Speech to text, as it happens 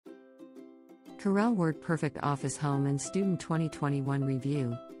Corel WordPerfect Office Home and Student 2021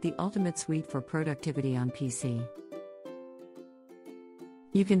 Review, the ultimate suite for productivity on PC.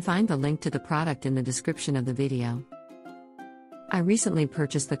 You can find the link to the product in the description of the video. I recently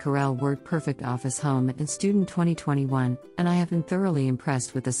purchased the Corel WordPerfect Office Home and Student 2021, and I have been thoroughly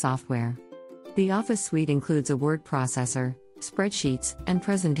impressed with the software. The Office suite includes a word processor, spreadsheets, and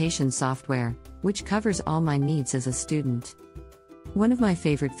presentation software, which covers all my needs as a student. One of my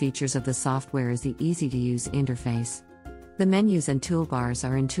favorite features of the software is the easy-to-use interface. The menus and toolbars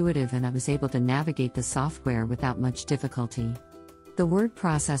are intuitive, and I was able to navigate the software without much difficulty. The word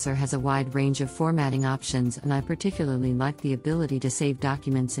processor has a wide range of formatting options, and I particularly like the ability to save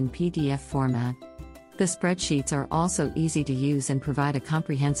documents in PDF format. The spreadsheets are also easy to use and provide a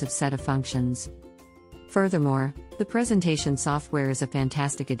comprehensive set of functions. Furthermore, the presentation software is a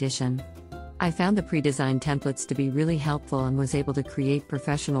fantastic addition. I found the pre-designed templates to be really helpful and was able to create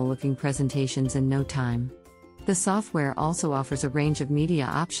professional-looking presentations in no time. The software also offers a range of media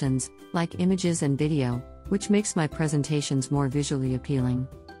options, like images and video, which makes my presentations more visually appealing.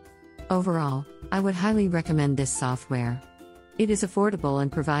 Overall, I would highly recommend this software. It is affordable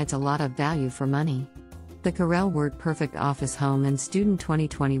and provides a lot of value for money. The Corel WordPerfect Office Home and Student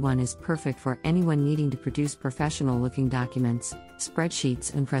 2021 is perfect for anyone needing to produce professional-looking documents,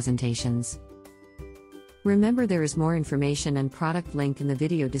 spreadsheets, and presentations. Remember, there is more information and product link in the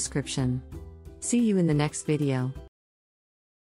video description. See you in the next video.